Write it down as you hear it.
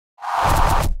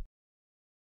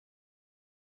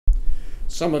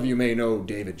Some of you may know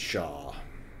David Shaw,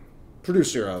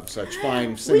 producer of such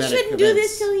fine cinematic We shouldn't do events.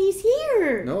 this till he's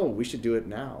here. No, we should do it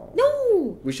now.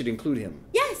 No. We should include him.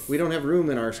 Yes. We don't have room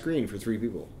in our screen for 3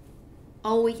 people.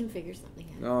 Oh, we can figure something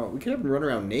out. No, we could have him run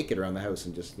around naked around the house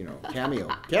and just, cameo.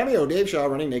 Cameo, Dave Shaw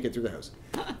running naked through the house.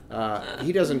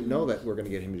 He doesn't know that we're going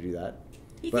to get him to do that.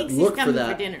 He But thinks look he's coming for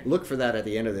that. for dinner. Look for that at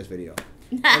the end of this video.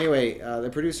 Anyway, the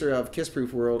producer of Kiss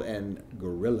Proof World and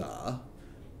Gorilla,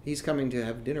 he's coming to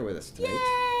have dinner with us tonight.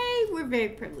 Yay! We're very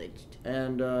privileged.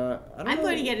 And I'm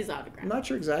going to get his autograph. I'm not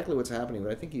sure exactly what's happening,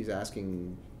 but I think he's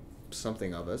asking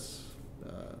something of us.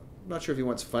 I'm not sure if he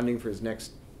wants funding for his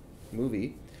next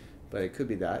movie, but it could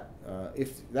be that.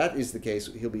 If that is the case,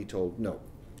 he'll be told no.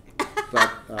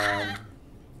 But yes.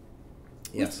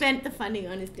 We spent the funding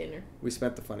on his dinner. We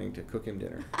spent the funding to cook him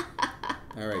dinner.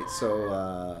 All right,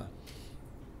 so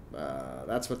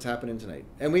that's what's happening tonight.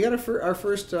 And we got our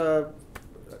first... the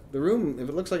room, if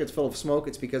it looks like it's full of smoke,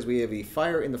 it's because we have a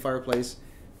fire in the fireplace,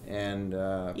 and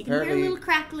you can hear a little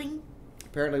crackling.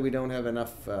 Apparently we don't have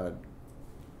enough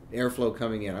airflow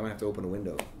coming in. I'm going to have to open a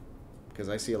window, because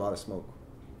I see a lot of smoke.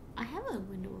 I have a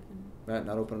window open.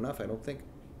 Not open enough, I don't think.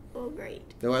 Oh,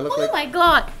 great. Though I look oh, my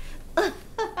God.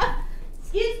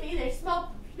 Excuse me, there's smoke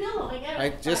billowing out. I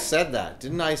just said that.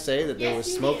 Didn't I say that there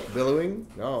was smoke billowing?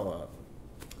 No.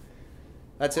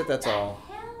 That's it, that's all.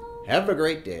 Have a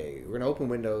great day. We're going to open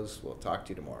windows. We'll talk to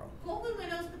you tomorrow. Open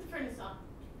windows, put the furnace on.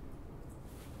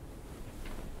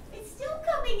 It's still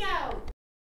coming out.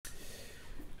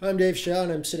 I'm Dave Shaw,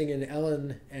 and I'm sitting in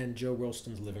Ellen and Joe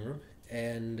Rolston's living room.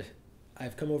 And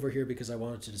I've come over here because I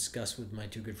wanted to discuss with my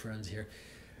 2 good friends here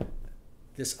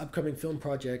this upcoming film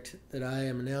project that I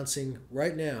am announcing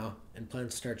right now and plan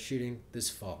to start shooting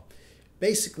this fall.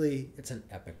 Basically, it's an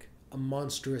epic, a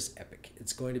monstrous epic.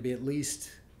 It's going to be at least...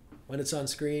 when it's on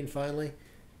screen, finally,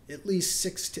 at least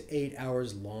 6 to 8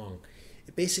 hours long.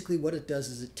 Basically, what it does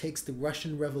is it takes the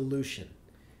Russian Revolution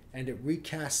and it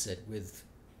recasts it with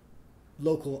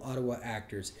local Ottawa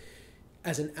actors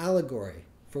as an allegory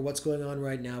for what's going on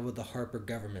right now with the Harper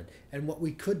government and what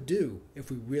we could do if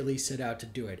we really set out to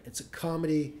do it. It's a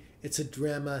comedy, it's a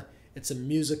drama, it's a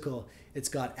musical, it's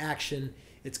got action,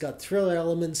 it's got thriller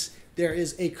elements. There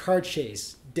is a car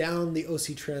chase down the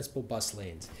OC Transpo bus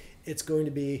lanes. It's going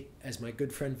to be, as my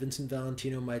good friend Vincent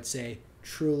Valentino might say,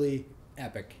 truly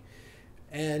epic.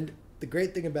 And the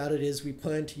great thing about it is we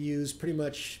plan to use pretty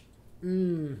much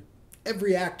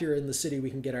every actor in the city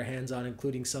we can get our hands on,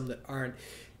 including some that aren't.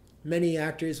 Many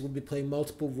actors will be playing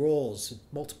multiple roles,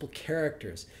 multiple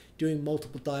characters, doing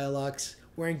multiple dialogues,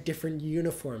 wearing different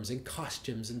uniforms and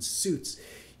costumes and suits,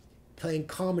 playing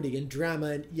comedy and drama,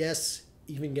 and yes,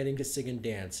 even getting to sing and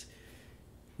dance.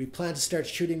 We plan to start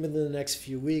shooting within the next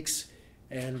few weeks,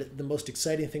 and the most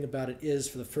exciting thing about it is,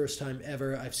 for the first time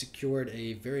ever, I've secured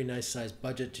a very nice sized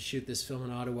budget to shoot this film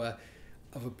in Ottawa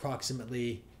of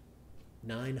approximately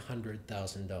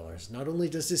 $900,000. Not only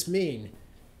does this mean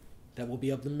that we'll be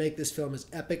able to make this film as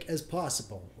epic as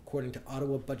possible, according to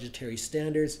Ottawa budgetary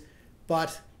standards,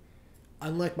 but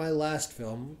unlike my last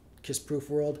film, Kiss Proof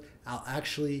World, I'll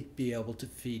actually be able to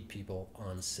feed people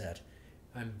on set.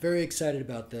 I'm very excited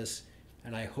about this,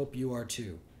 and I hope you are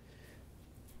too.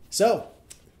 So,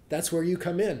 that's where you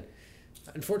come in.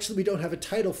 Unfortunately, we don't have a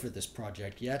title for this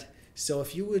project yet, so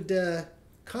if you would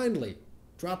kindly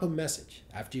drop a message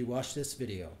after you watch this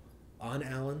video on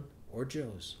Alan or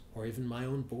Joe's, or even my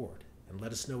own board, and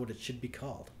let us know what it should be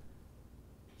called,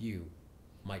 you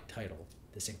might title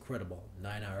this incredible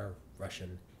 9-hour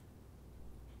Russian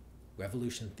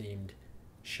Revolution-themed,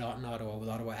 shot in Ottawa with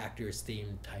Ottawa actors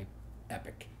themed type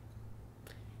epic.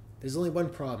 There's only one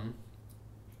problem.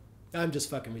 I'm just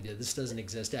fucking with you. This doesn't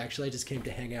exist. Actually, I just came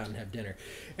to hang out and have dinner.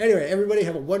 Anyway, everybody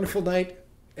have a wonderful night,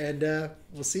 and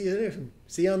we'll see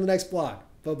you on the next vlog.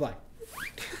 Bye-bye.